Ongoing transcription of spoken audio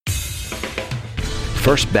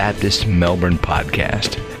First Baptist Melbourne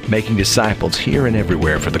podcast, making disciples here and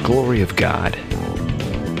everywhere for the glory of God.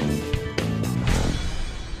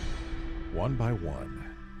 One by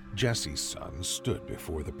one, Jesse's sons stood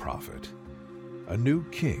before the prophet. A new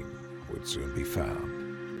king would soon be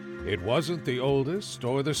found. It wasn't the oldest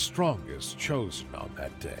or the strongest chosen on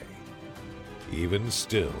that day. Even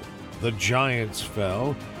still, the giants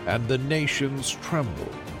fell and the nations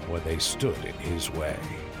trembled when they stood in his way.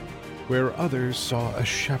 Where others saw a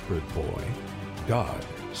shepherd boy, God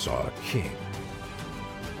saw a king.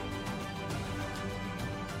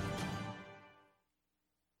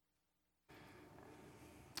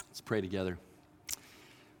 Let's pray together.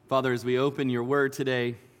 Father, as we open your word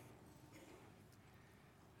today,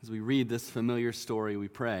 as we read this familiar story, we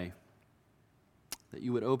pray that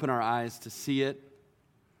you would open our eyes to see it,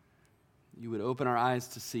 you would open our eyes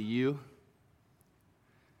to see you,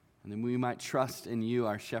 and then we might trust in you,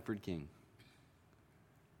 our shepherd king.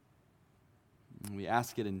 And we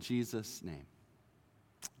ask it in Jesus' name.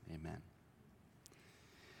 Amen.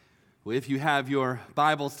 Well, if you have your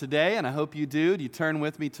Bibles today, and I hope you do turn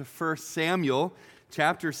with me to 1 Samuel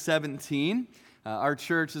chapter 17. Our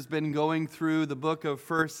church has been going through the book of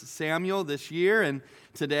 1 Samuel this year, and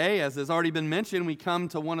today, as has already been mentioned, we come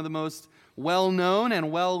to one of the most well-known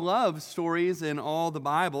and well-loved stories in all the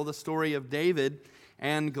Bible, the story of David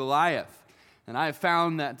and Goliath. And I have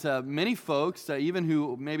found that many folks, even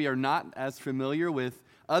who maybe are not as familiar with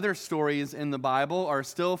other stories in the Bible, are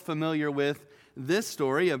still familiar with this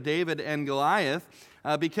story of David and Goliath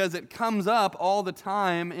because it comes up all the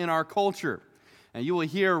time in our culture. And you will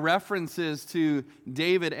hear references to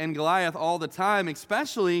David and Goliath all the time,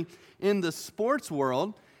 especially in the sports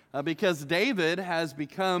world, because David has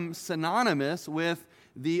become synonymous with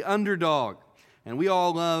the underdog. And we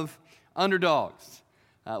all love underdogs.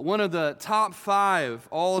 One of the top 5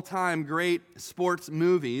 all-time great sports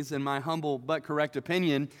movies, in my humble but correct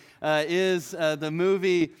opinion, is the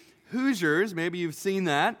movie Hoosiers. Maybe you've seen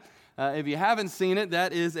that. If you haven't seen it,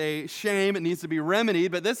 that is a shame. It needs to be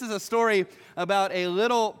remedied. But this is a story about a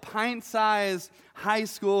little pint-sized high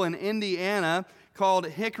school in Indiana called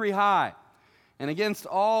Hickory High. And against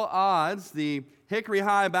all odds, the Hickory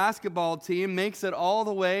High basketball team makes it all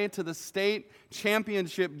the way to the state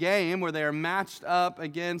championship game where they are matched up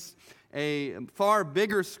against a far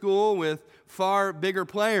bigger school with far bigger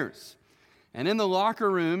players. And in the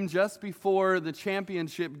locker room, just before the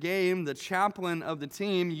championship game, the chaplain of the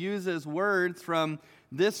team uses words from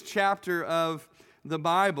this chapter of the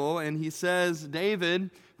Bible, and he says, David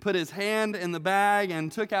put his hand in the bag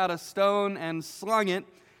and took out a stone and slung it,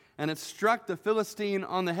 and it struck the Philistine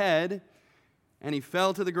on the head, and he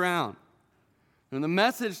fell to the ground. And the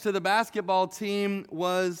message to the basketball team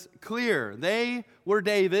was clear. They were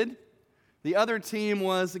David. The other team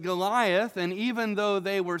was Goliath, and even though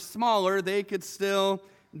they were smaller, they could still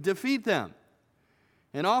defeat them.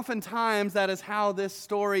 And oftentimes, that is how this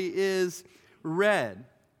story is read.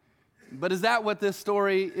 But is that what this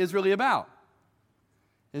story is really about?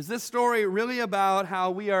 Is this story really about how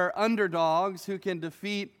we are underdogs who can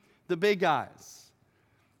defeat the big guys?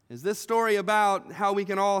 Is this story about how we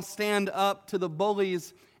can all stand up to the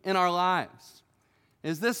bullies in our lives?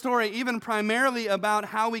 Is this story even primarily about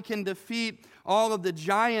how we can defeat all of the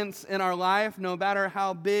giants in our life, no matter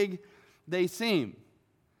how big they seem?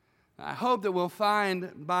 I hope that we'll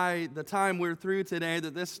find by the time we're through today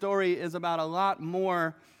that this story is about a lot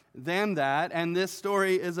more than that, and this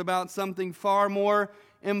story is about something far more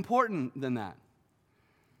important than that.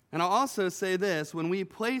 And I'll also say this, when we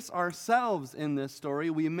place ourselves in this story,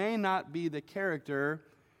 we may not be the character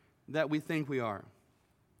that we think we are.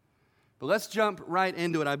 But let's jump right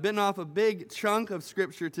into it. I've bitten off a big chunk of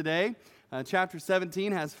Scripture today. Chapter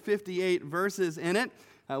 17 has 58 verses in it.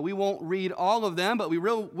 We won't read all of them, but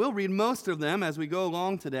we'll read most of them as we go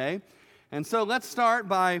along today. And so let's start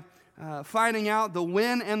by finding out the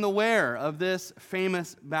when and the where of this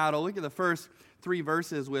famous battle. Look at the first 3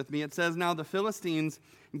 verses with me. It says, Now the Philistines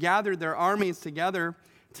gathered their armies together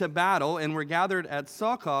to battle and were gathered at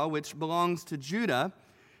Socoh, which belongs to Judah.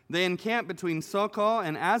 They encamped between Socoh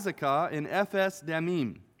and Azekah in Ephes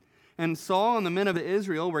Dammim. And Saul and the men of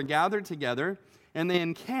Israel were gathered together, and they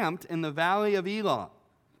encamped in the valley of Elah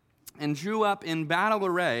and drew up in battle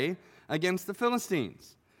array against the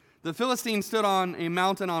Philistines. The Philistines stood on a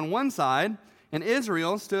mountain on one side, and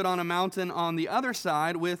Israel stood on a mountain on the other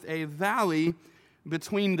side with a valley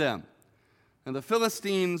between them. And the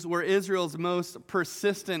Philistines were Israel's most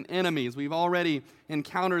persistent enemies. We've already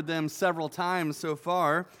encountered them several times so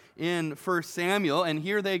far in 1 Samuel, and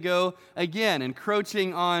here they go again,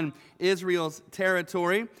 encroaching on Israel's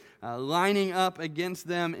territory. lining up against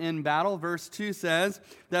them in battle. Verse 2 says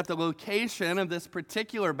that the location of this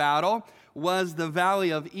particular battle was the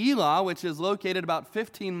valley of Elah, which is located about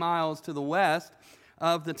 15 miles to the west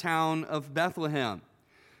of the town of Bethlehem.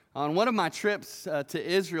 On one of my trips to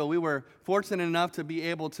Israel, we were fortunate enough to be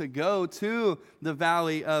able to go to the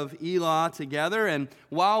valley of Elah together. And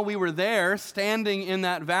while we were there, standing in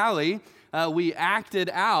that valley, we acted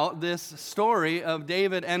out this story of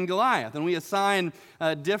David and Goliath. And we assigned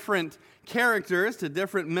different characters to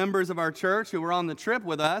different members of our church who were on the trip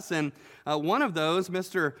with us. And one of those,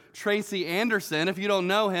 Mr. Tracy Anderson, if you don't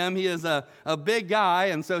know him, he is a big guy.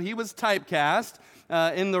 And so he was typecast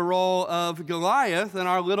in the role of Goliath in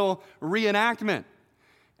our little reenactment.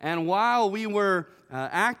 And while we were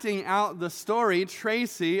acting out the story,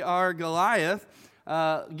 Tracy, our Goliath,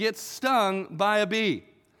 gets stung by a bee.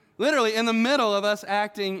 Literally in the middle of us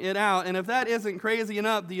acting it out. And if that isn't crazy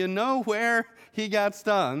enough, do you know where he got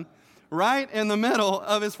stung? Right in the middle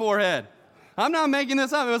of his forehead. I'm not making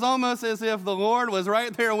this up. It was almost as if the Lord was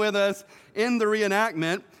right there with us in the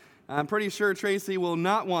reenactment. I'm pretty sure Tracy will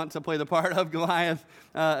not want to play the part of Goliath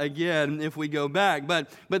again if we go back.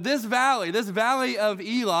 But this valley of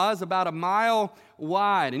Elah is about a mile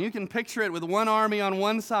wide. And you can picture it with one army on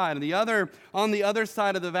one side and the other on the other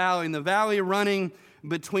side of the valley, and the valley running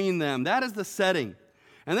between them. That is the setting.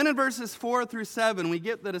 And then in verses 4 through 7, we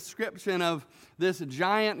get the description of this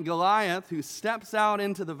giant Goliath who steps out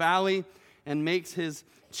into the valley and makes his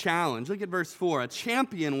challenge. Look at verse 4. A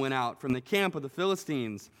champion went out from the camp of the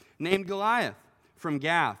Philistines, named Goliath from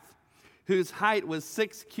Gath, whose height was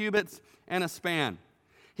 6 cubits and a span.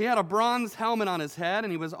 He had a bronze helmet on his head,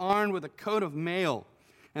 and he was armed with a coat of mail.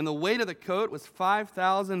 And the weight of the coat was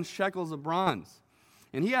 5,000 shekels of bronze.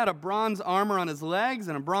 And he had a bronze armor on his legs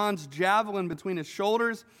and a bronze javelin between his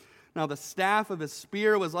shoulders. Now the staff of his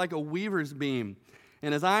spear was like a weaver's beam,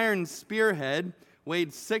 and his iron spearhead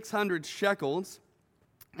weighed 600 shekels,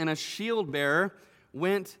 and a shield bearer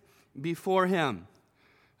went before him.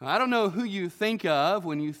 Now, I don't know who you think of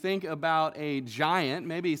when you think about a giant.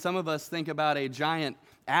 Maybe some of us think about a giant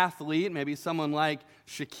athlete, maybe someone like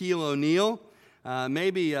Shaquille O'Neal.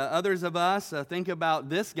 Maybe others of us think about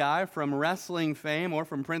this guy from wrestling fame or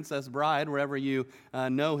from Princess Bride, wherever you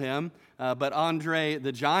know him, but Andre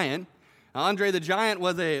the Giant. Andre the Giant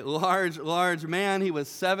was a large man. He was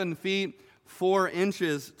 7 feet 4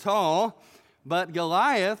 inches tall, but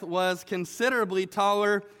Goliath was considerably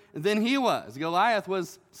taller than he was. Goliath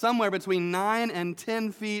was somewhere between 9 and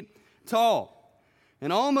 10 feet tall.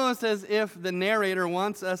 And almost as if the narrator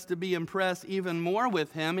wants us to be impressed even more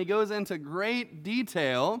with him, he goes into great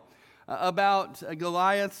detail about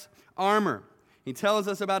Goliath's armor. He tells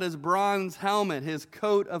us about his bronze helmet, his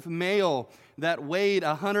coat of mail that weighed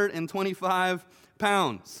 125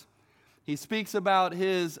 pounds. He speaks about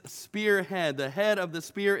his spearhead. The head of the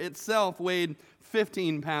spear itself weighed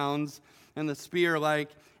 15 pounds, and the spear like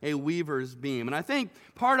a weaver's beam. And I think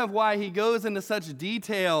part of why he goes into such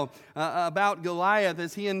detail about Goliath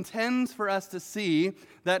is he intends for us to see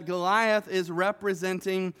that Goliath is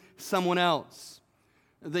representing someone else.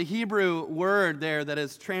 The Hebrew word there that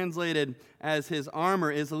is translated as his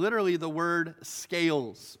armor is literally the word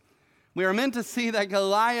scales. We are meant to see that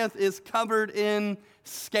Goliath is covered in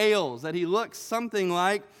scales, that he looks something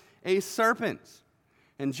like a serpent.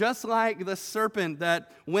 And just like the serpent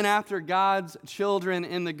that went after God's children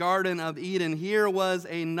in the Garden of Eden, here was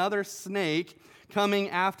another snake coming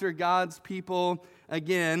after God's people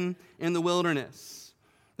again in the wilderness.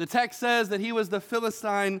 The text says that he was the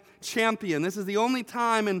Philistine champion. This is the only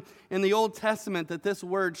time in the Old Testament that this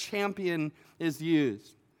word champion is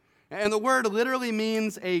used. And the word literally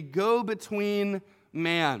means a go-between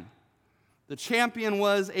man. The champion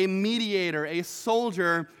was a mediator, a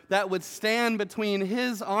soldier that would stand between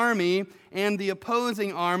his army and the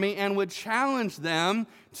opposing army and would challenge them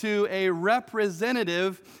to a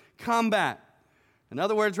representative combat. In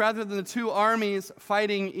other words, rather than the two armies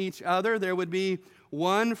fighting each other, there would be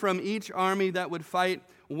one from each army that would fight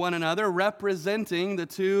one another, representing the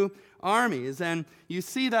two armies. And you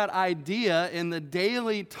see that idea in the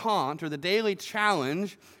daily taunt or the daily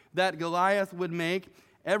challenge that Goliath would make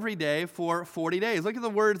every day for 40 days. Look at the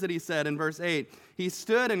words that he said in verse 8. He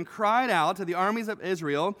stood and cried out to the armies of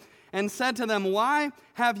Israel and said to them, "Why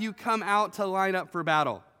have you come out to line up for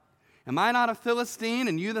battle? Am I not a Philistine,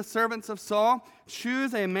 and you the servants of Saul?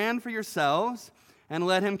 Choose a man for yourselves and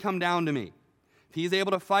let him come down to me. If he's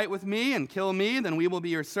able to fight with me and kill me, then we will be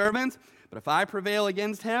your servants. But if I prevail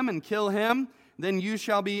against him and kill him, then you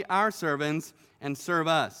shall be our servants and serve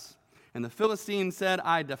us." And the Philistine said,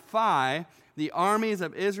 "I defy the armies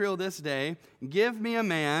of Israel this day. Give me a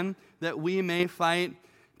man that we may fight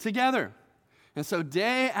together. And so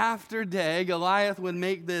day after day, Goliath would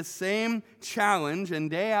make this same challenge, and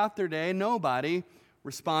day after day, nobody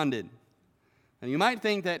responded. And you might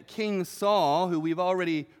think that King Saul, who we've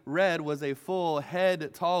already read was a full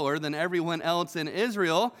head taller than everyone else in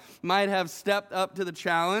Israel, might have stepped up to the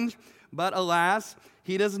challenge, but alas,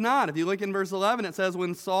 he does not. If you look in verse 11, it says,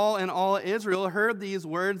 "When Saul and all Israel heard these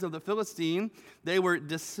words of the Philistine, they were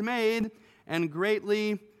dismayed and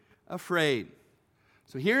greatly afraid."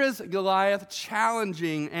 So here is Goliath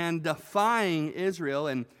challenging and defying Israel,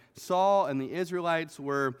 and Saul and the Israelites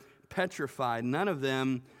were petrified. None of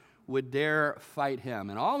them would dare fight him.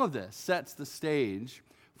 And all of this sets the stage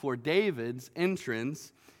for David's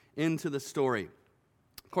entrance into the story.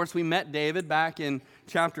 Of course, we met David back in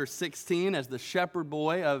chapter 16 as the shepherd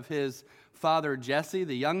boy of his father Jesse,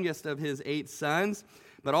 the youngest of his 8 sons,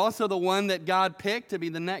 but also the one that God picked to be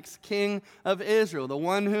the next king of Israel, the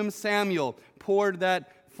one whom Samuel poured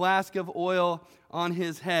that flask of oil on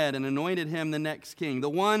his head and anointed him the next king, the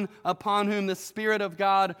one upon whom the Spirit of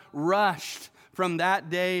God rushed from that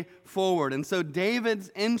day forward. And so David's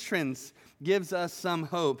entrance gives us some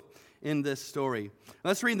hope in this story.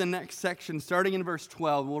 Let's read the next section, starting in verse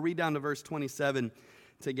 12. We'll read down to verse 27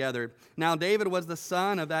 together. "Now David was the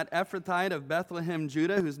son of that Ephrathite of Bethlehem,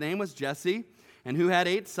 Judah, whose name was Jesse, and who had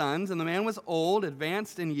 8 sons, and the man was old,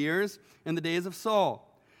 advanced in years, in the days of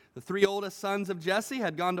Saul. The 3 oldest sons of Jesse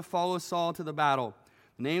had gone to follow Saul to the battle.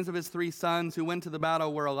 The names of his 3 sons who went to the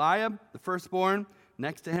battle were Eliab, the firstborn,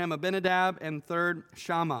 next to him Abinadab, and third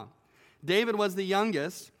Shammah. David was the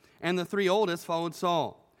youngest, and the 3 oldest followed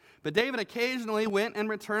Saul. But David occasionally went and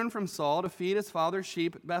returned from Saul to feed his father's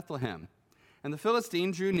sheep at Bethlehem. And the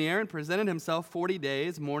Philistine drew near and presented himself 40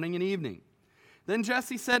 days, morning and evening. Then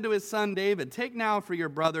Jesse said to his son David, 'Take now for your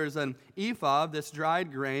brothers an ephah of this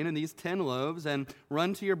dried grain and these 10 loaves, and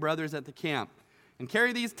run to your brothers at the camp. And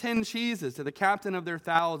carry these 10 cheeses to the captain of their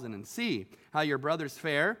 1,000, and see how your brothers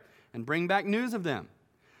fare, and bring back news of them.'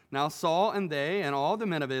 Now Saul and they and all the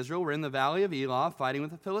men of Israel were in the valley of Elah fighting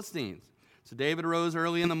with the Philistines. So David rose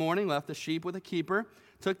early in the morning, left the sheep with a keeper,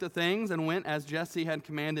 took the things, and went as Jesse had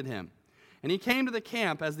commanded him. And he came to the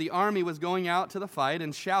camp as the army was going out to the fight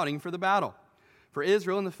and shouting for the battle. For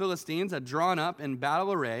Israel and the Philistines had drawn up in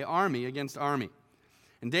battle array, army against army.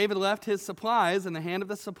 And David left his supplies in the hand of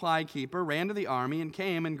the supply keeper, ran to the army, and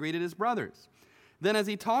came and greeted his brothers. Then as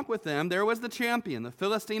he talked with them, there was the champion, the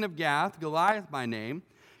Philistine of Gath, Goliath by name,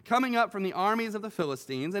 coming up from the armies of the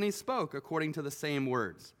Philistines, and he spoke according to the same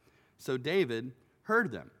words. So David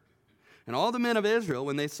heard them. And all the men of Israel,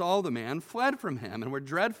 when they saw the man, fled from him and were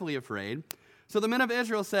dreadfully afraid. So the men of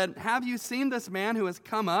Israel said, 'Have you seen this man who has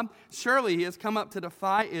come up? Surely he has come up to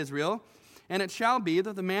defy Israel. And it shall be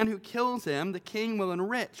that the man who kills him, the king will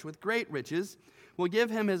enrich with great riches, will give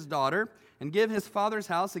him his daughter, and give his father's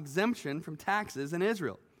house exemption from taxes in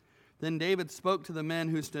Israel.' Then David spoke to the men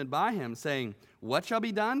who stood by him, saying, 'What shall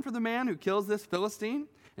be done for the man who kills this Philistine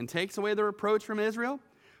and takes away the reproach from Israel?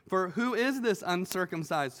 For who is this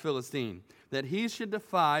uncircumcised Philistine, that he should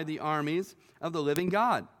defy the armies of the living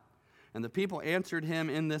God?' And the people answered him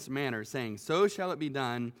in this manner, saying, 'So shall it be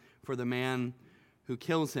done for the man who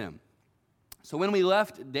kills him.'" So when we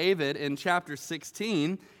left David in chapter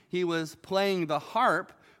 16, he was playing the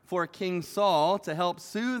harp for King Saul to help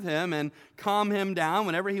soothe him and calm him down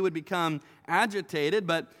whenever he would become agitated.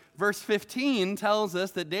 But verse 15 tells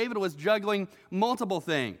us that David was juggling multiple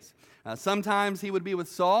things. Sometimes he would be with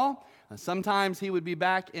Saul. Sometimes he would be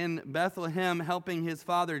back in Bethlehem helping his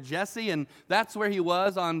father Jesse, and that's where he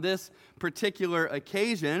was on this particular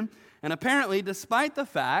occasion. And apparently, despite the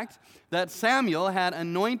fact that Samuel had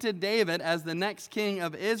anointed David as the next king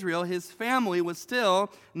of Israel, his family was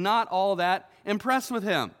still not all that impressed with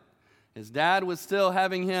him. His dad was still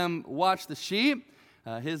having him watch the sheep.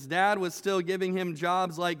 His dad was still giving him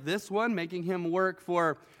jobs like this one, making him work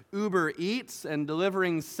for Uber Eats and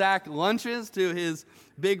delivering sack lunches to his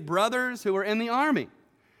big brothers who were in the army.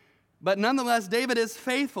 But nonetheless, David is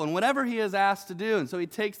faithful in whatever he is asked to do. And so he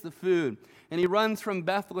takes the food and he runs from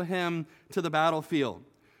Bethlehem to the battlefield.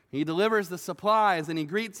 He delivers the supplies and he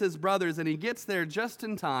greets his brothers, and he gets there just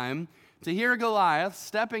in time to hear Goliath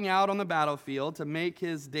stepping out on the battlefield to make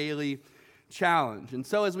his daily challenge. And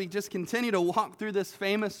so as we just continue to walk through this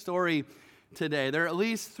famous story today, there are at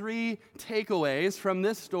least 3 takeaways from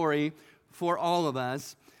this story for all of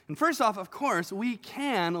us. And first off, of course, we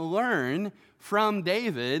can learn from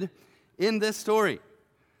David in this story.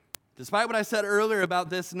 Despite what I said earlier about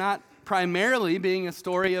this not primarily being a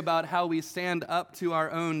story about how we stand up to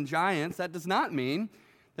our own giants, that does not mean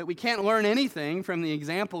that we can't learn anything from the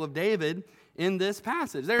example of David in this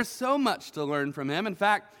passage. There's so much to learn from him. In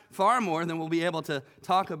fact, far more than we'll be able to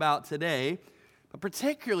talk about today. But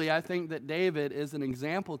particularly, I think that David is an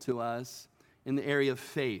example to us in the area of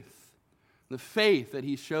faith. The faith that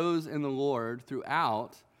he shows in the Lord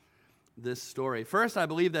throughout this story. First, I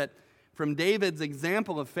believe that from David's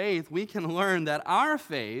example of faith, we can learn that our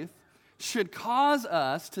faith should cause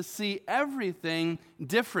us to see everything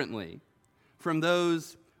differently from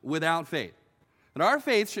those without faith. That our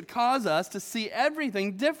faith should cause us to see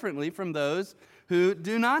everything differently from those who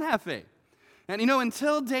do not have faith. And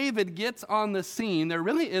until David gets on the scene, there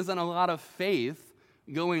really isn't a lot of faith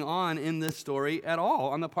going on in this story at all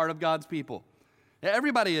on the part of God's people.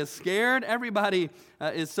 Everybody is scared. Everybody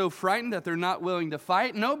is so frightened that they're not willing to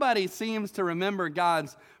fight. Nobody seems to remember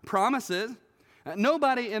God's promises.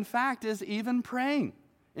 Nobody, in fact, is even praying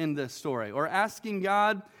in this story or asking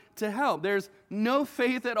God to help. There's no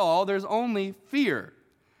faith at all. There's only fear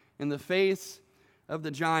in the face of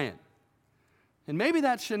the giant. And maybe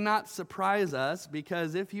that should not surprise us,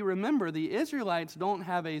 because if you remember, the Israelites don't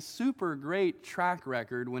have a super great track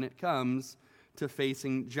record when it comes to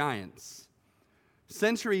facing giants.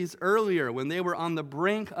 Centuries earlier, when they were on the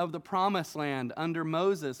brink of the promised land under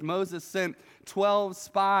Moses, Moses sent 12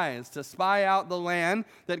 spies to spy out the land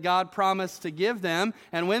that God promised to give them.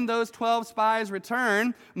 And when those 12 spies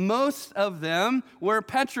returned, most of them were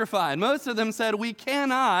petrified. Most of them said, we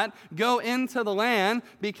cannot go into the land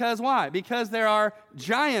because why? Because there are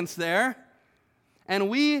giants there. And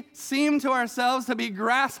we seem to ourselves to be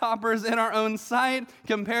grasshoppers in our own sight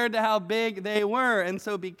compared to how big they were. And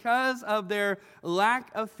so because of their lack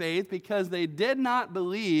of faith, because they did not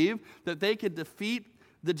believe that they could defeat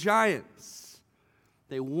the giants,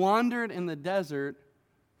 they wandered in the desert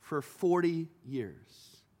for 40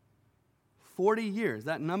 years. 40 years.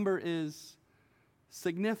 That number is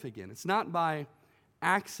significant. It's not by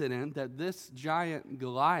accident that this giant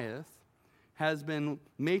Goliath has been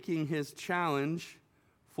making his challenge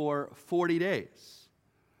for 40 days.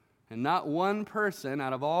 And not one person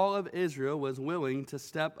out of all of Israel was willing to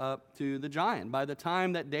step up to the giant. By the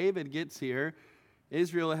time that David gets here,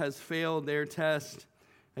 Israel has failed their test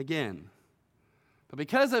again. But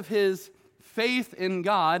because of his faith in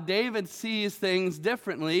God, David sees things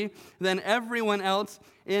differently than everyone else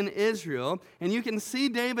in Israel. And you can see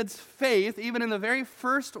David's faith even in the very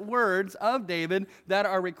first words of David that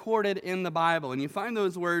are recorded in the Bible. And you find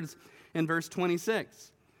those words in verse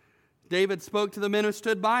 26. David spoke to the men who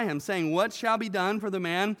stood by him, saying, what shall be done for the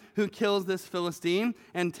man who kills this Philistine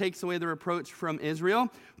and takes away the reproach from Israel?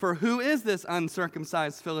 For who is this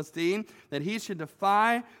uncircumcised Philistine that he should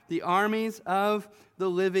defy the armies of the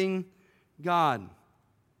living God?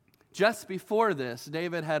 Just before this,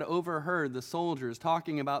 David had overheard the soldiers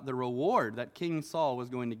talking about the reward that King Saul was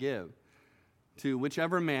going to give to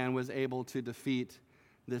whichever man was able to defeat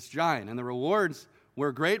this giant. And the rewards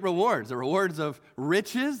were great rewards. The rewards of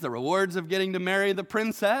riches, the rewards of getting to marry the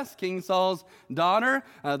princess, King Saul's daughter,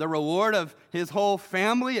 the reward of his whole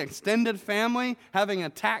family, extended family, having a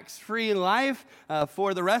tax-free life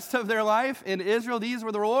for the rest of their life in Israel. These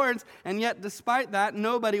were the rewards, and yet despite that,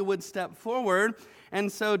 nobody would step forward. And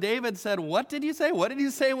so David said, what did you say? What did you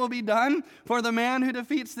say will be done for the man who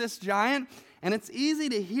defeats this giant? And it's easy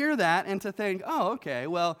to hear that and to think, oh, okay,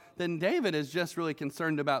 well, then David is just really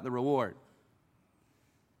concerned about the reward.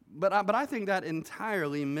 But I think that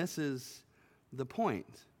entirely misses the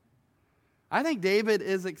point. I think David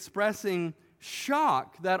is expressing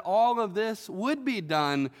shock that all of this would be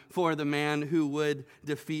done for the man who would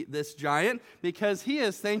defeat this giant, because he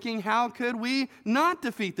is thinking, how could we not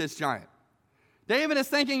defeat this giant? David is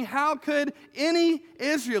thinking, how could any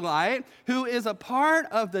Israelite who is a part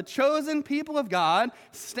of the chosen people of God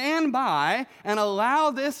stand by and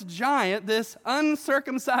allow this giant, this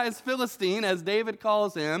uncircumcised Philistine, as David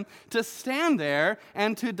calls him, to stand there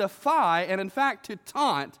and to defy and, in fact, to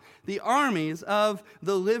taunt the armies of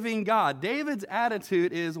the living God? David's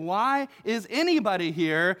attitude is, why is anybody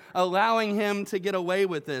here allowing him to get away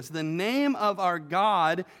with this? The name of our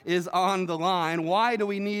God is on the line. Why do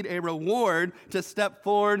we need a reward to step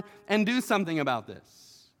forward and do something about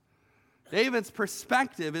this? David's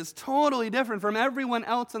perspective is totally different from everyone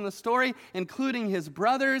else in the story, including his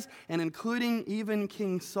brothers and including even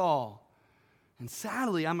King Saul. And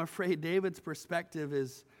sadly, I'm afraid David's perspective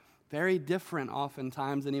is very different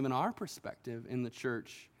oftentimes than even our perspective in the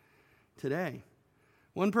church today.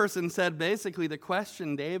 One person said basically the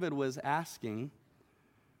question David was asking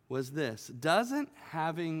was this: doesn't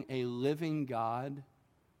having a living God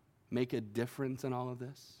make a difference in all of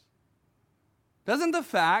this? Doesn't the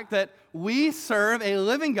fact that we serve a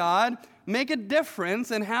living God make a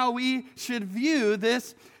difference in how we should view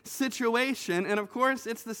this situation. And of course,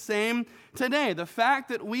 it's the same today. The fact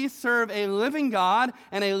that we serve a living God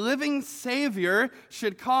and a living Savior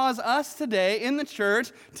should cause us today in the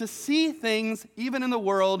church to see things, even in the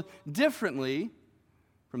world, differently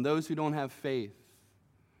from those who don't have faith.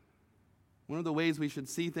 One of the ways we should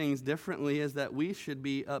see things differently is that we should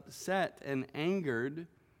be upset and angered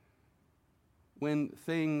when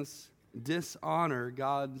things dishonor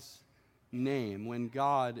God's name, when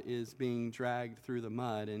God is being dragged through the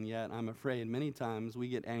mud. And yet, I'm afraid many times we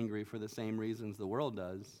get angry for the same reasons the world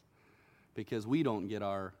does, because we don't get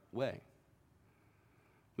our way.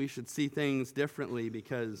 We should see things differently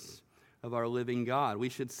because of our living God. We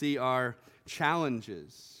should see our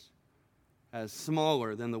challenges as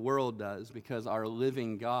smaller than the world does, because our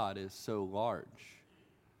living God is so large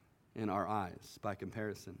in our eyes by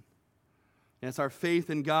comparison. Yes, our faith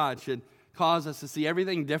in God should cause us to see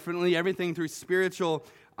everything differently, everything through spiritual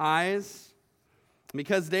eyes.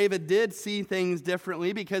 Because David did see things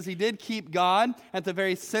differently, because he did keep God at the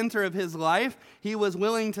very center of his life, he was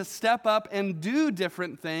willing to step up and do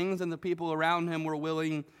different things than the people around him were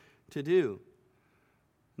willing to do.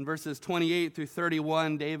 In verses 28 through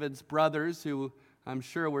 31, David's brothers, who I'm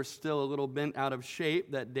sure were still a little bent out of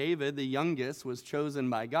shape, that David, the youngest, was chosen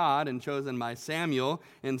by God and chosen by Samuel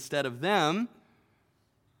instead of them,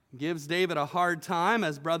 gives David a hard time,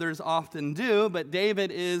 as brothers often do, but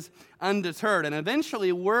David is undeterred. And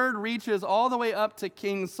eventually word reaches all the way up to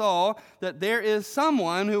King Saul that there is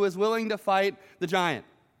someone who is willing to fight the giant.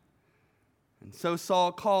 And so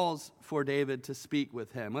Saul calls for David to speak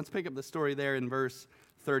with him. Let's pick up the story there in verse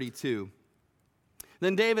 32.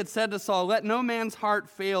 Then David said to Saul, "Let no man's heart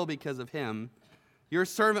fail because of him. Your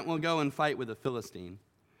servant will go and fight with the Philistine."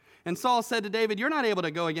 And Saul said to David, "You're not able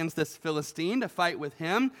to go against this Philistine to fight with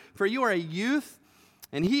him, for you are a youth,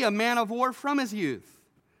 and he a man of war from his youth."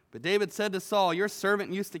 But David said to Saul, "Your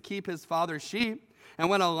servant used to keep his father's sheep. And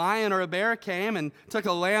when a lion or a bear came and took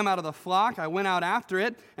a lamb out of the flock, I went out after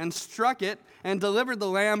it and struck it and delivered the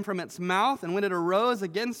lamb from its mouth. And when it arose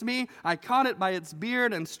against me, I caught it by its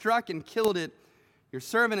beard and struck and killed it. Your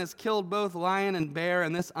servant has killed both lion and bear,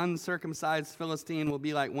 and this uncircumcised Philistine will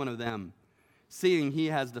be like one of them, seeing he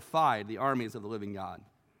has defied the armies of the living God."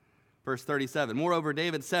 Verse 37, "Moreover,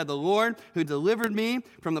 David said, 'The Lord who delivered me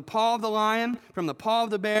from the paw of the lion, from the paw of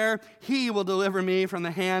the bear, he will deliver me from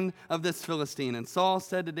the hand of this Philistine.' And Saul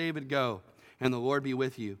said to David, 'Go, and the Lord be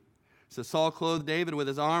with you.' So Saul clothed David with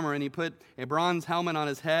his armor, and he put a bronze helmet on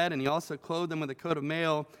his head, and he also clothed him with a coat of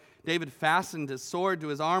mail. David fastened his sword to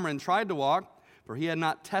his armor and tried to walk, for he had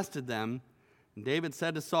not tested them. And David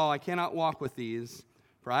said to Saul, 'I cannot walk with these,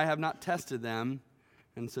 for I have not tested them.'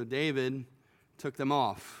 And so David took them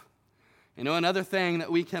off." You know, another thing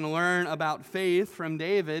that we can learn about faith from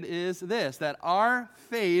David is this, that our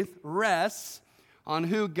faith rests on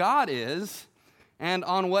who God is and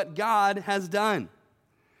on what God has done.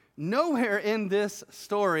 Nowhere in this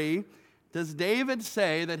story does David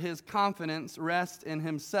say that his confidence rests in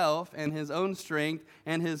himself and his own strength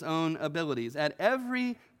and his own abilities. At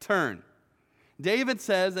every turn, David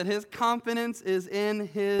says that his confidence is in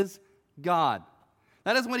his God.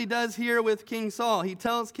 That is what he does here with King Saul. He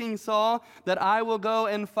tells King Saul that I will go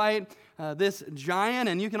and fight this giant,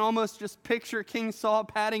 and you can almost just picture King Saul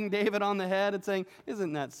patting David on the head and saying,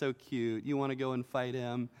 "Isn't that so cute? You want to go and fight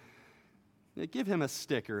him? Give him a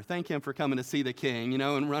sticker. Thank him for coming to see the king,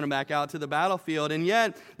 and run him back out to the battlefield." And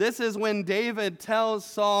yet, this is when David tells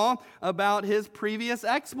Saul about his previous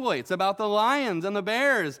exploits, about the lions and the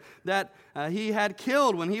bears that he had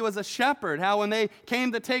killed when he was a shepherd, how when they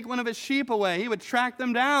came to take one of his sheep away, he would track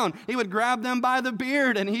them down, he would grab them by the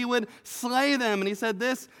beard, and he would slay them. And he said,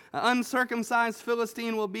 "This uncircumcised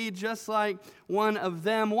Philistine will be just like one of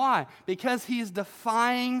them." Why? Because he's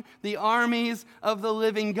defying the armies of the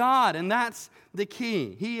living God, and that's the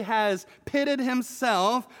key. He has pitted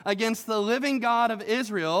himself against the living God of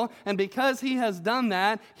Israel, and because he has done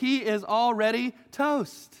that, he is already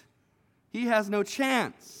toast. He has no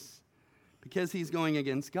chance because he's going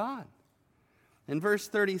against God. In verse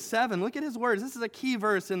 37, look at his words. This is a key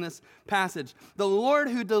verse in this passage. "The Lord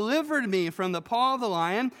who delivered me from the paw of the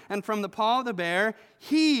lion and from the paw of the bear,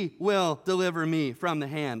 he will deliver me from the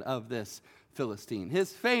hand of this Philistine."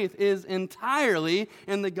 His faith is entirely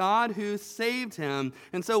in the God who saved him.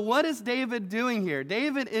 And so what is David doing here?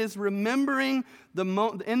 David is remembering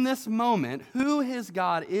in this moment who his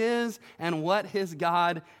God is and what his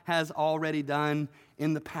God has already done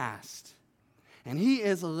in the past. And he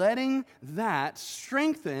is letting that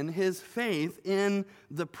strengthen his faith in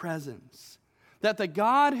the presence. That the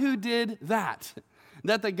God who did that,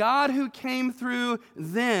 That the God who came through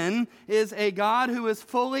then is a God who is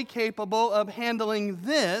fully capable of handling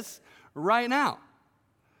this right now.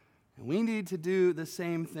 And we need to do the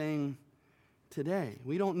same thing today.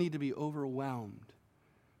 We don't need to be overwhelmed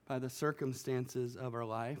by the circumstances of our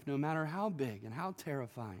life, no matter how big and how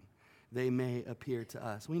terrifying they may appear to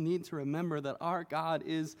us. We need to remember that our God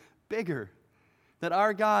is bigger, that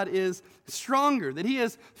our God is stronger, that He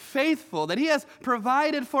is faithful, that He has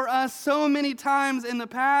provided for us so many times in the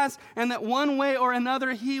past, and that one way or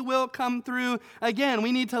another He will come through again.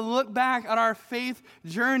 We need to look back at our faith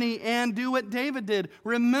journey and do what David did.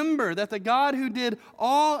 Remember that the God who did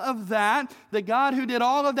all of that, the God who did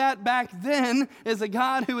all of that back then, is a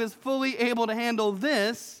God who is fully able to handle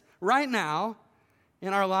this right now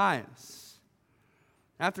in our lives.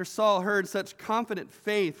 After Saul heard such confident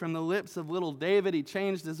faith from the lips of little David, he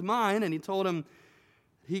changed his mind and he told him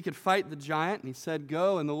he could fight the giant. And he said,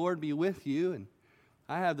 "Go and the Lord be with you." And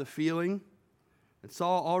I have the feeling that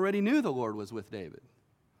Saul already knew the Lord was with David.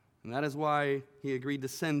 And that is why he agreed to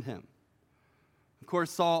send him. Of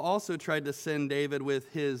course, Saul also tried to send David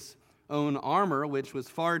with his own armor, which was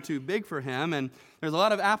far too big for him. And there's a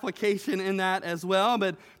lot of application in that as well.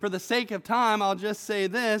 But for the sake of time, I'll just say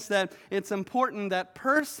this, that it's important that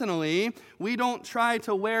personally, we don't try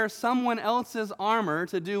to wear someone else's armor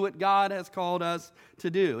to do what God has called us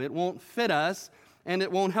to do. It won't fit us, and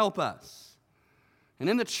it won't help us. And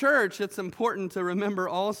in the church, it's important to remember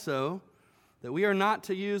also that we are not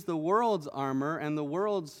to use the world's armor and the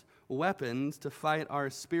world's weapons to fight our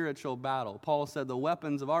spiritual battle. Paul said the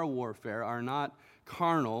weapons of our warfare are not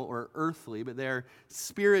carnal or earthly, but they're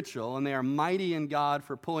spiritual, and they are mighty in God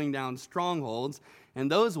for pulling down strongholds, and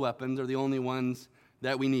those weapons are the only ones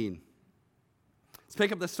that we need. Let's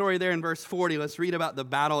pick up the story there in verse 40. Let's read about the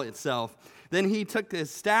battle itself. Then he took his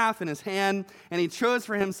staff in his hand, and he chose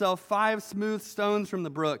for himself 5 smooth stones from the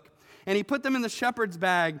brook, and he put them in the shepherd's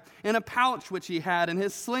bag, in a pouch which he had, and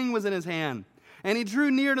his sling was in his hand. And he drew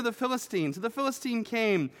near to the Philistine. So the Philistine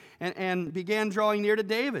came and began drawing near to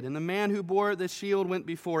David, and the man who bore the shield went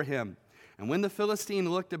before him. And when the Philistine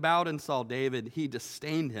looked about and saw David, he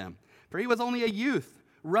disdained him, for he was only a youth,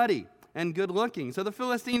 ruddy and good-looking. So the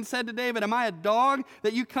Philistine said to David, "Am I a dog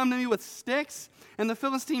that you come to me with sticks?" And the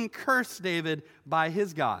Philistine cursed David by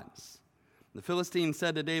his gods. The Philistine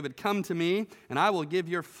said to David, "Come to me, and I will give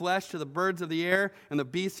your flesh to the birds of the air and the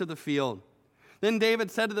beasts of the field." Then David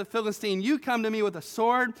said to the Philistine, "You come to me with a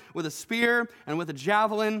sword, with a spear, and with a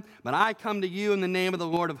javelin, but I come to you in the name of the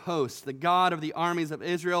Lord of hosts, the God of the armies of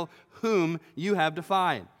Israel, whom you have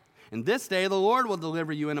defied. And this day the Lord will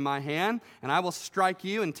deliver you into my hand, and I will strike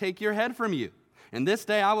you and take your head from you. And this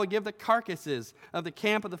day I will give the carcasses of the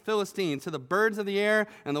camp of the Philistines to the birds of the air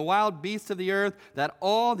and the wild beasts of the earth, that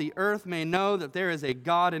all the earth may know that there is a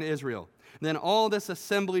God in Israel. Then all this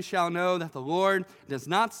assembly shall know that the Lord does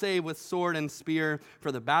not save with sword and spear,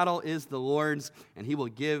 for the battle is the Lord's, and he will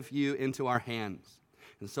give you into our hands."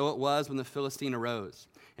 And so it was when the Philistine arose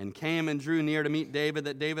and came and drew near to meet David,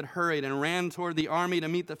 that David hurried and ran toward the army to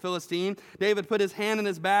meet the Philistine. David put his hand in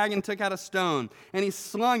his bag and took out a stone, and he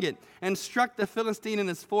slung it and struck the Philistine in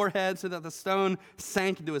his forehead, so that the stone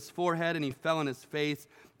sank into his forehead, and he fell on his face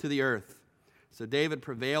to the earth. So David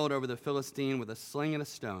prevailed over the Philistine with a sling and a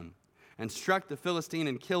stone, and struck the Philistine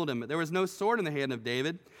and killed him. But there was no sword in the hand of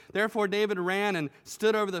David. Therefore David ran and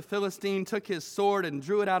stood over the Philistine, took his sword and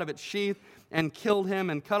drew it out of its sheath, and killed him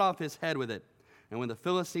and cut off his head with it. And when the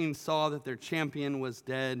Philistines saw that their champion was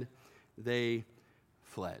dead, they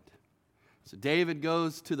fled. So David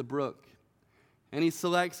goes to the brook, and he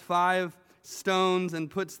selects 5 stones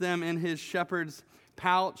and puts them in his shepherd's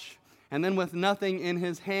pouch. And then with nothing in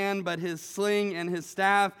his hand but his sling and his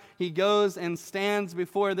staff, he goes and stands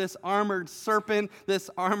before this armored serpent, this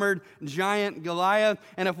armored giant Goliath.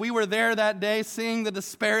 And if we were there that day seeing the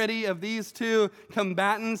disparity of these two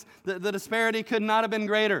combatants, the disparity could not have been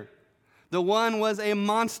greater. The one was a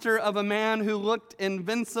monster of a man who looked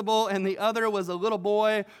invincible, and the other was a little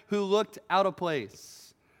boy who looked out of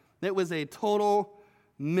place. It was a total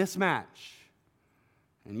mismatch.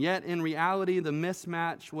 And yet, in reality, the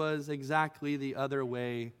mismatch was exactly the other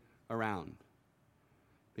way around.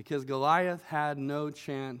 Because Goliath had no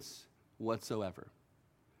chance whatsoever.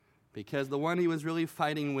 Because the one he was really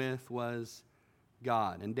fighting with was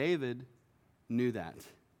God. And David knew that.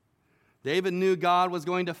 David knew God was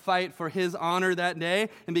going to fight for his honor that day.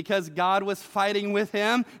 And because God was fighting with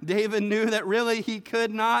him, David knew that really he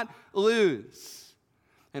could not lose.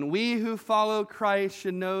 And we who follow Christ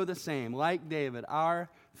should know the same. Like David, our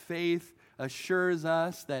faith assures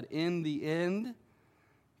us that in the end,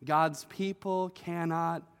 God's people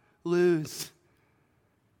cannot lose.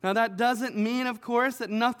 Now, that doesn't mean, of course, that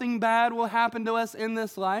nothing bad will happen to us in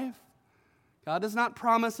this life. God does not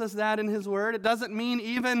promise us that in His Word. It doesn't mean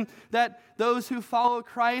even that those who follow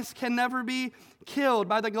Christ can never be killed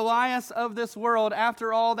by the Goliaths of this world.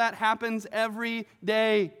 After all, that happens every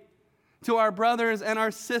day to our brothers and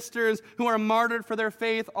our sisters who are martyred for their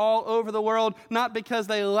faith all over the world, not because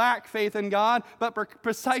they lack faith in God, but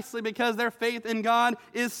precisely because their faith in God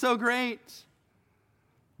is so great.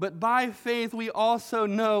 But by faith, we also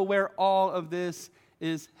know where all of this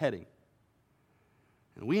is heading.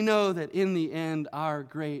 And we know that in the end, our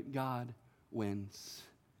great God wins.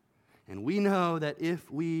 And we know that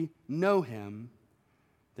if we know Him,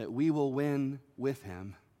 that we will win with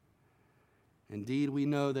Him. Indeed, we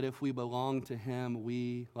know that if we belong to Him,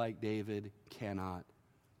 we, like David, cannot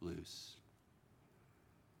lose.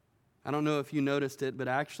 I don't know if you noticed it, but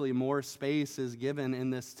actually more space is given in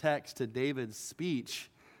this text to David's speech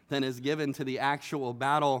than is given to the actual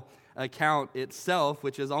battle account itself,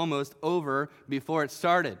 which is almost over before it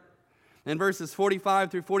started. In verses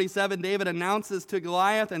 45 through 47, David announces to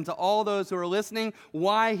Goliath and to all those who are listening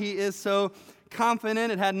why he is so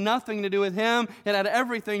confident. It had nothing to do with him. It had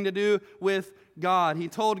everything to do with God. He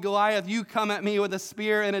told Goliath, "You come at me with a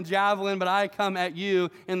spear and a javelin, but I come at you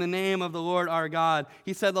in the name of the Lord our God."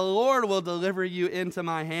 He said, "The Lord will deliver you into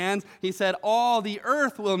my hands." He said, "All the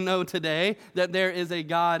earth will know today that there is a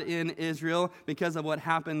God in Israel because of what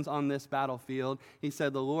happens on this battlefield." He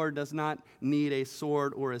said, "The Lord does not need a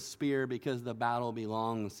sword or a spear because the battle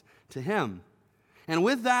belongs to Him." And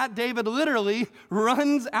with that, David literally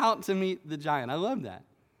runs out to meet the giant. I love that.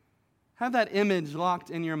 Have that image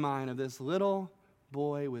locked in your mind of this little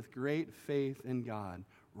boy with great faith in God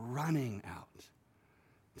running out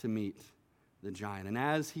to meet the giant. And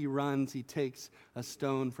as he runs, he takes a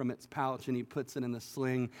stone from its pouch and he puts it in the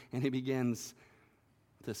sling and he begins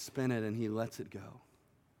to spin it and he lets it go.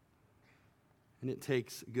 And it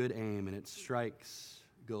takes good aim and it strikes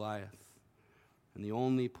Goliath. And the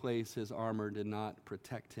only place his armor did not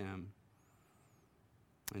protect him.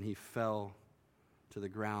 And he fell to the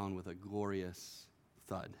ground with a glorious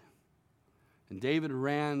thud. And David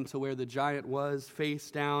ran to where the giant was, face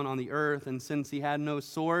down on the earth, and since he had no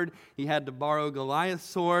sword, he had to borrow Goliath's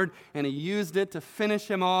sword, and he used it to finish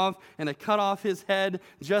him off and to cut off his head,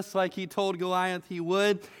 just like he told Goliath he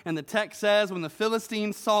would. And the text says, when the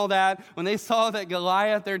Philistines saw that, when they saw that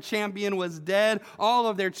Goliath, their champion, was dead, all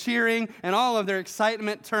of their cheering and all of their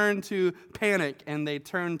excitement turned to panic, and they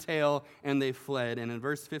turned tail and they fled. And in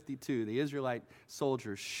verse 52, the Israelite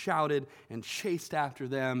soldiers shouted and chased after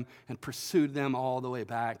them and pursued them all the way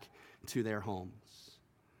back to their homes.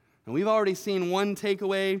 And we've already seen one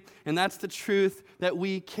takeaway, and that's the truth that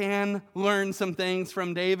we can learn some things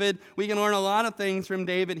from David. We can learn a lot of things from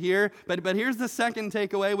David here, but here's the second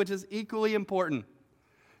takeaway, which is equally important.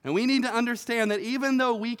 And we need to understand that even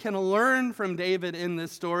though we can learn from David in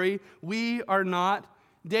this story, we are not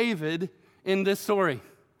David in this story.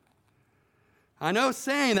 I know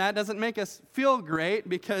saying that doesn't make us feel great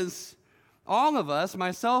because all of us,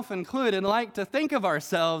 myself included, like to think of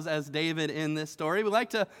ourselves as David in this story. We like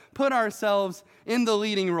to put ourselves in the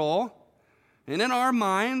leading role. And in our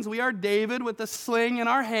minds, we are David with the sling in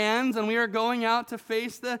our hands, and we are going out to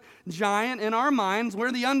face the giant. In our minds,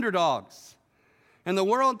 we're the underdogs. And the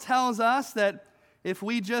world tells us that if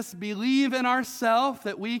we just believe in ourselves,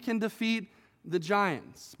 that we can defeat the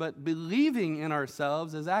giants. But believing in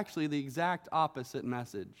ourselves is actually the exact opposite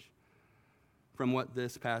message from what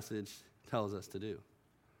this passage tells us to do.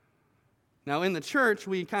 Now, in the church,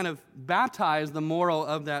 we kind of baptize the moral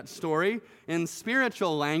of that story in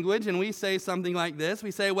spiritual language, and we say something like this.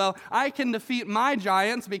 We say, well, I can defeat my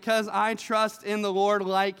giants because I trust in the Lord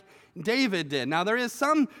like David did. Now, there is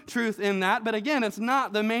some truth in that, but again, it's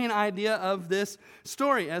not the main idea of this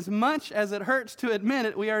story. As much as it hurts to admit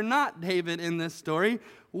it, we are not David in this story.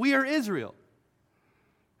 We are Israel.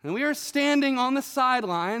 And we are standing on the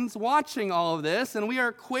sidelines watching all of this, and we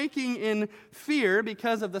are quaking in fear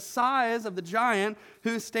because of the size of the giant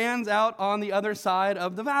who stands out on the other side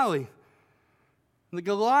of the valley. The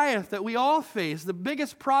Goliath that we all face, the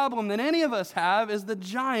biggest problem that any of us have, is the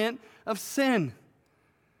giant of sin.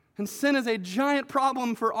 And sin is a giant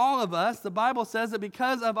problem for all of us. The Bible says that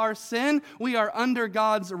because of our sin, we are under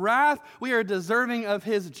God's wrath. We are deserving of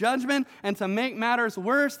His judgment. And to make matters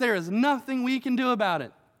worse, there is nothing we can do about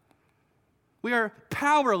it. We are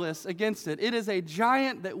powerless against it. It is a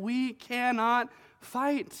giant that we cannot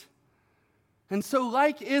fight. And so,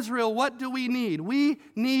 like Israel, what do we need? We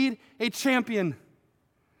need a champion.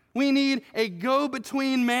 We need a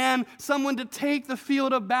go-between man, someone to take the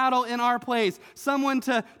field of battle in our place, someone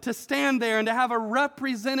to stand there and to have a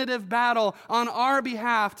representative battle on our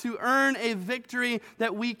behalf to earn a victory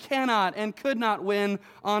that we cannot and could not win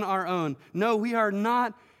on our own. No, we are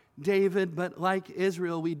not David, but like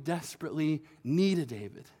Israel, we desperately need a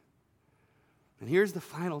David. And here's the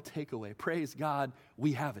final takeaway. Praise God,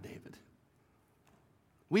 we have a David.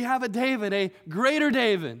 We have a David, a greater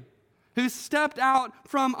David, who stepped out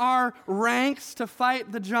from our ranks to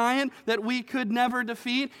fight the giant that we could never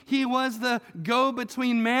defeat. He was the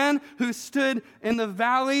go-between man who stood in the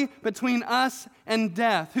valley between us and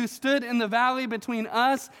death, who stood in the valley between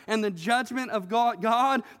us and the judgment of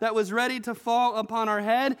God that was ready to fall upon our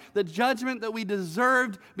head, the judgment that we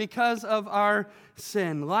deserved because of our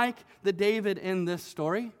sin. Like the David in this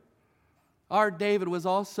story, our David was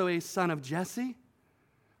also a son of Jesse.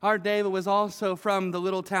 Our David was also from the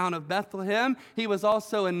little town of Bethlehem. He was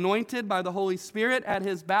also anointed by the Holy Spirit at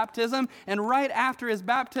his baptism. And right after his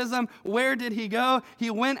baptism, where did he go? He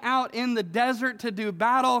went out in the desert to do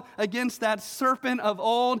battle against that serpent of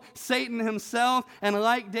old, Satan himself. And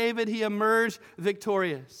like David, he emerged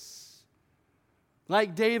victorious.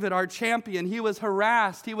 Like David, our champion, he was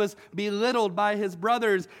harassed, he was belittled by his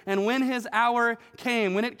brothers. And when his hour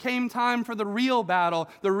came, when it came time for the real battle,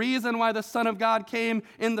 the reason why the Son of God came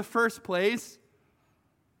in the first place,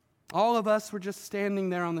 all of us were just standing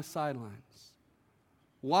there on the sidelines,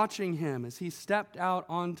 watching him as he stepped out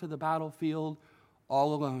onto the battlefield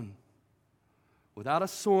all alone, without a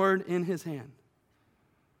sword in his hand.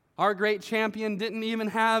 Our great champion didn't even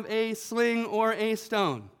have a sling or a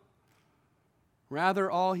stone.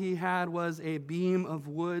 Rather, all he had was a beam of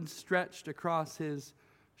wood stretched across his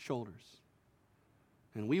shoulders.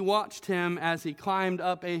 And we watched him as he climbed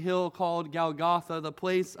up a hill called Golgotha, the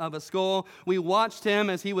place of a skull. We watched him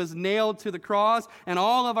as he was nailed to the cross, and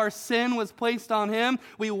all of our sin was placed on him.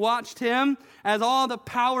 We watched him as all the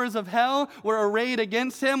powers of hell were arrayed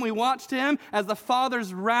against him. We watched him as the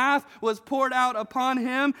Father's wrath was poured out upon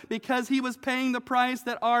him because he was paying the price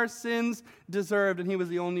that our sins deserved, and he was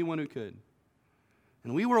the only one who could.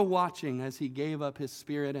 And we were watching as he gave up his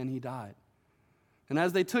spirit and he died. And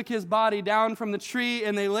as they took his body down from the tree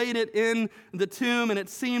and they laid it in the tomb, and it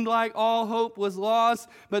seemed like all hope was lost,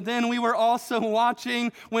 but then we were also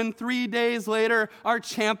watching when 3 days later our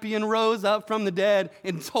champion rose up from the dead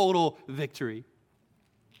in total victory.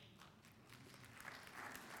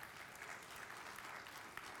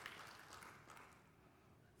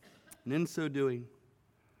 And in so doing,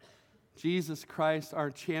 Jesus Christ,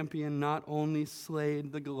 our champion, not only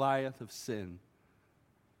slayed the Goliath of sin,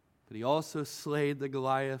 but he also slayed the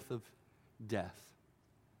Goliath of death.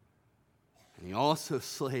 And he also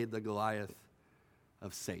slayed the Goliath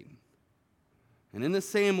of Satan. And in the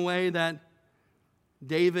same way that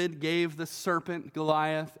David gave the serpent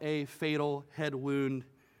Goliath a fatal head wound,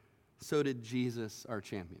 so did Jesus, our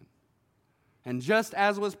champion. And just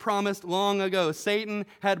as was promised long ago, Satan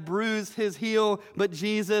had bruised his heel, but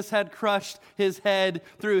Jesus had crushed his head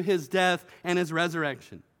through his death and his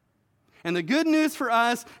resurrection. And the good news for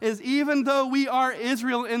us is even though we are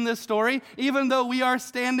Israel in this story, even though we are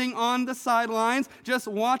standing on the sidelines just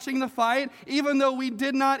watching the fight, even though we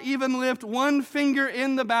did not even lift one finger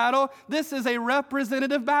in the battle, this is a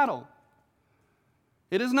representative battle.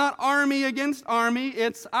 It is not army against army,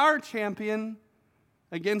 it's our champion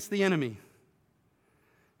against the enemy.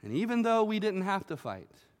 And even though we didn't have to fight,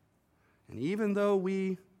 and even though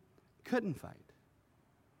we couldn't fight,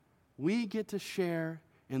 we get to share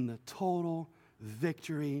in the total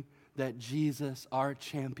victory that Jesus, our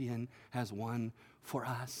champion, has won for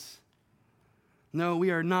us. No, we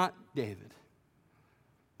are not David.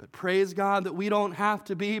 But praise God that we don't have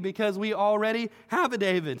to be, because we already have a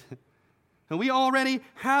David. And we already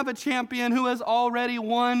have a champion who has already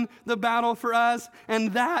won the battle for us.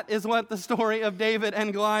 And that is what the story of David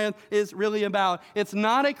and Goliath is really about. It's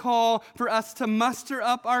not a call for us to muster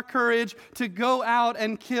up our courage to go out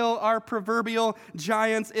and kill our proverbial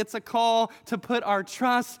giants. It's a call to put our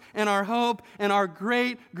trust and our hope in our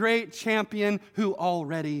great, great champion who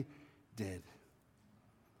already did.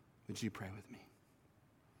 Would you pray with me?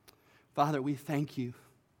 Father, we thank you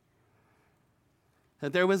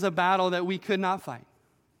that there was a battle that we could not fight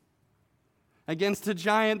against a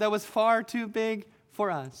giant that was far too big for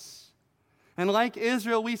us. And like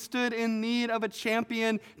Israel, we stood in need of a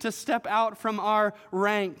champion to step out from our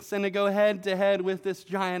ranks and to go head to head with this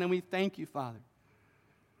giant. And we thank you, Father,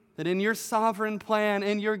 that in your sovereign plan,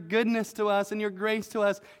 in your goodness to us, and your grace to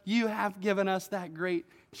us, you have given us that great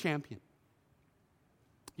champion,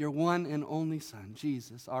 your one and only Son,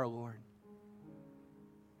 Jesus, our Lord.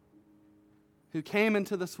 who came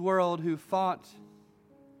into this world, who fought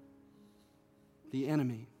the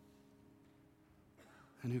enemy,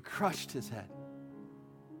 and who crushed his head.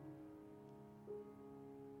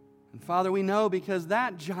 And Father, we know because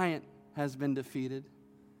that giant has been defeated,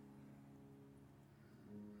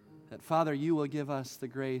 that Father, you will give us the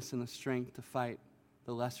grace and the strength to fight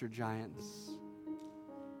the lesser giants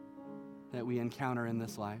that we encounter in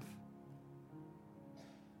this life.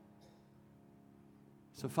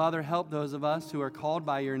 So Father, help those of us who are called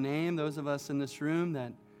by your name, those of us in this room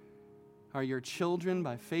that are your children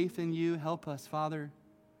by faith in you. Help us, Father,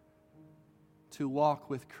 to walk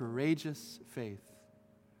with courageous faith.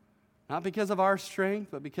 Not because of our strength,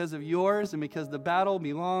 but because of yours and because the battle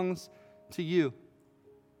belongs to you.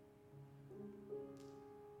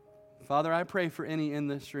 Father, I pray for any in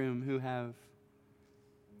this room who have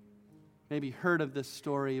maybe heard of this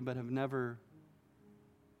story but have never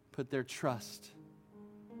put their trust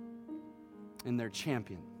in their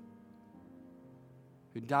champion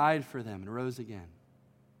who died for them and rose again.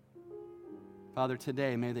 Father,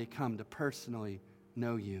 today may they come to personally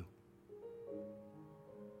know you,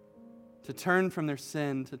 to turn from their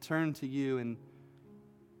sin, to turn to you in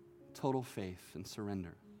total faith and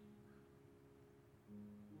surrender.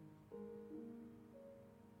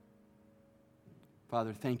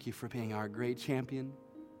 Father, thank you for being our great champion.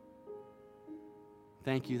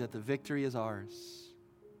 Thank you that the victory is ours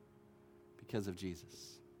because of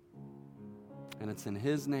Jesus. And it's in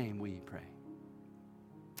his name we pray.